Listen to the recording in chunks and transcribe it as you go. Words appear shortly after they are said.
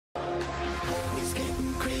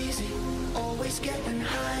always getting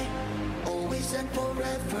high, always and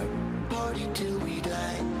forever, party till we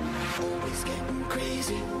die. Always getting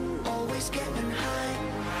crazy, always getting high,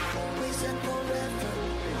 always and forever,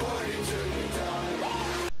 party till we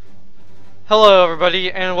die. Hello everybody,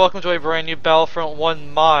 and welcome to a brand new Battlefront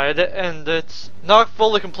 1 mod, and it's not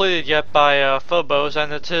fully completed yet by Phobos,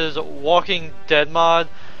 and it's his Walking Dead mod.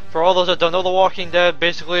 For all those that don't know The Walking Dead,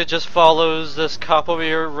 basically it just follows this cop over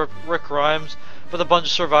here, Rick Grimes, with a bunch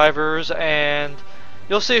of survivors, and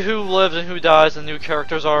you'll see who lives and who dies and new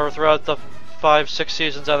characters are throughout the 5-6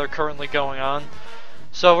 seasons that are currently going on.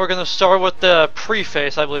 So we're going to start with the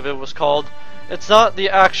preface, I believe it was called. It's not the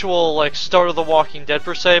actual like start of The Walking Dead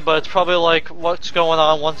per se, but it's probably like what's going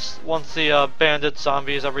on once the bandits,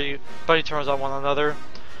 zombies, everybody turns on one another.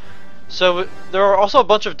 So there are also a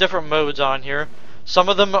bunch of different modes on here. Some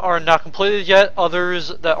of them are not completed yet, others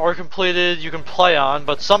that are completed you can play on,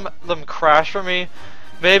 but some of them crash for me.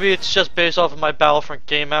 Maybe it's just based off of my Battlefront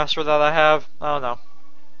Game Master that I have, I don't know.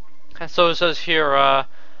 And so it says here,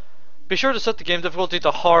 be sure to set the game difficulty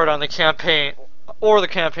to hard on the campaign, or the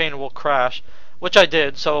campaign will crash. Which I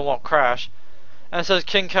did, so it won't crash. And it says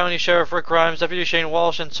King County Sheriff Rick Grimes, Deputy Shane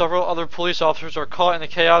Walsh, and several other police officers are caught in a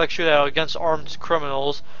chaotic shootout against armed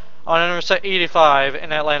criminals on Interstate 85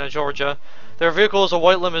 in Atlanta, Georgia. Their vehicle is a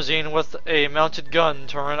white limousine with a mounted gun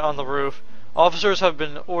turret on the roof. Officers have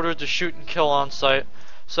been ordered to shoot and kill on site.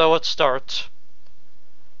 So let's start.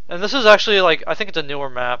 And this is actually like, I think it's a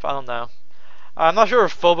newer map, I don't know. I'm not sure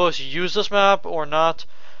if Phobos used this map or not,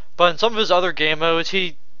 but in some of his other game modes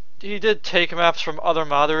he did take maps from other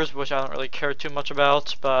modders, which I don't really care too much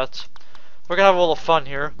about, but we're gonna have a little fun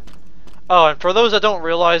here. Oh, and for those that don't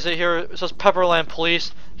realize it here, it says Pepperland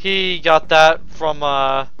Police. He got that from,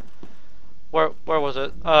 where was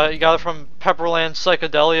it? He got it from Pepperland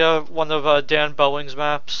Psychedelia, one of Dan Boeing's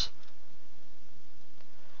maps.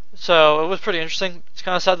 So, it was pretty interesting. It's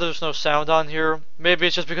kind of sad there's no sound on here. Maybe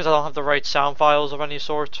it's just because I don't have the right sound files of any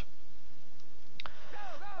sort.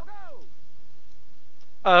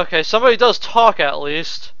 Okay, somebody does talk at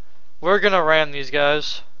least. We're gonna ram these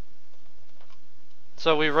guys.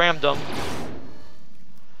 So we rammed them.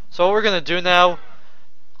 So what we're gonna do now,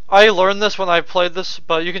 I learned this when I played this,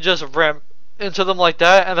 but you can just ram into them like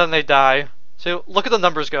that and then they die. So look at the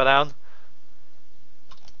numbers go down.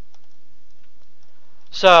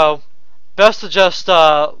 So best to just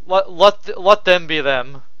let them be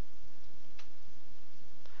them.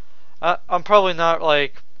 I'm probably not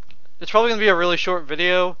like, it's probably going to be a really short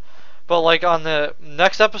video, but like on the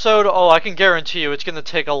next episode, oh, I can guarantee you it's going to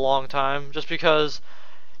take a long time, just because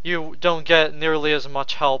you don't get nearly as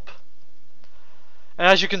much help. And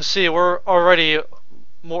as you can see, we're already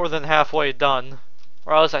more than halfway done.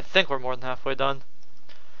 Or at least I think we're more than halfway done.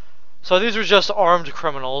 So these are just armed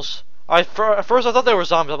criminals. At first I thought they were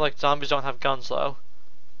zombies. I'm like, zombies don't have guns though.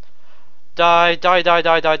 Die, die, die,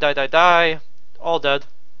 die, die, die, die, die. All dead.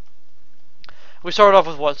 We started off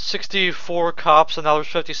with what, 64 cops, and now there's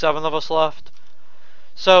 57 of us left.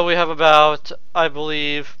 So we have about, I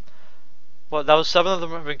believe, what, that was 7 of them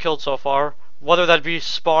have been killed so far. Whether that be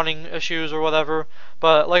spawning issues or whatever.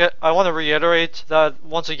 But like I want to reiterate that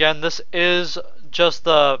once again, this is just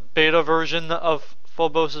the beta version of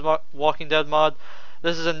Phobos' Walking Dead mod.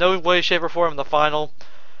 This is in no way, shape, or form the final.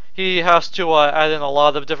 He has to add in a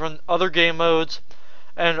lot of different other game modes.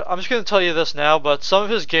 And I'm just going to tell you this now, but some of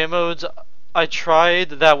his game modes I tried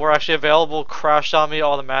that were actually available crashed on me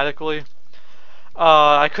automatically.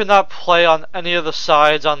 I could not play on any of the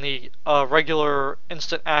sides on the regular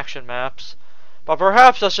instant action maps. But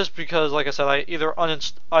perhaps that's just because, like I said, I either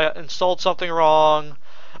I installed something wrong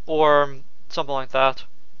or something like that.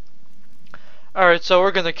 Alright, so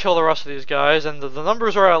we're going to kill the rest of these guys, and the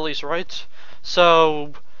numbers are at least right.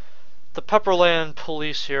 So, the Pepperland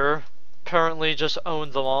Police here apparently just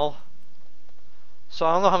owned them all. So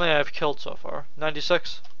I don't know how many I've killed so far.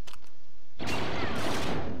 96?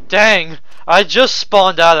 Dang! I just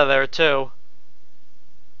spawned out of there too.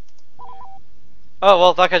 Oh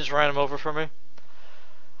well, that guy just ran him over for me.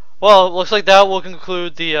 Well, it looks like that will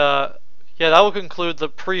conclude the that will conclude the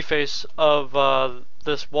preface of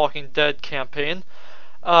this Walking Dead campaign.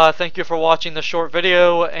 Thank you for watching this short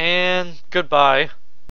video, and goodbye.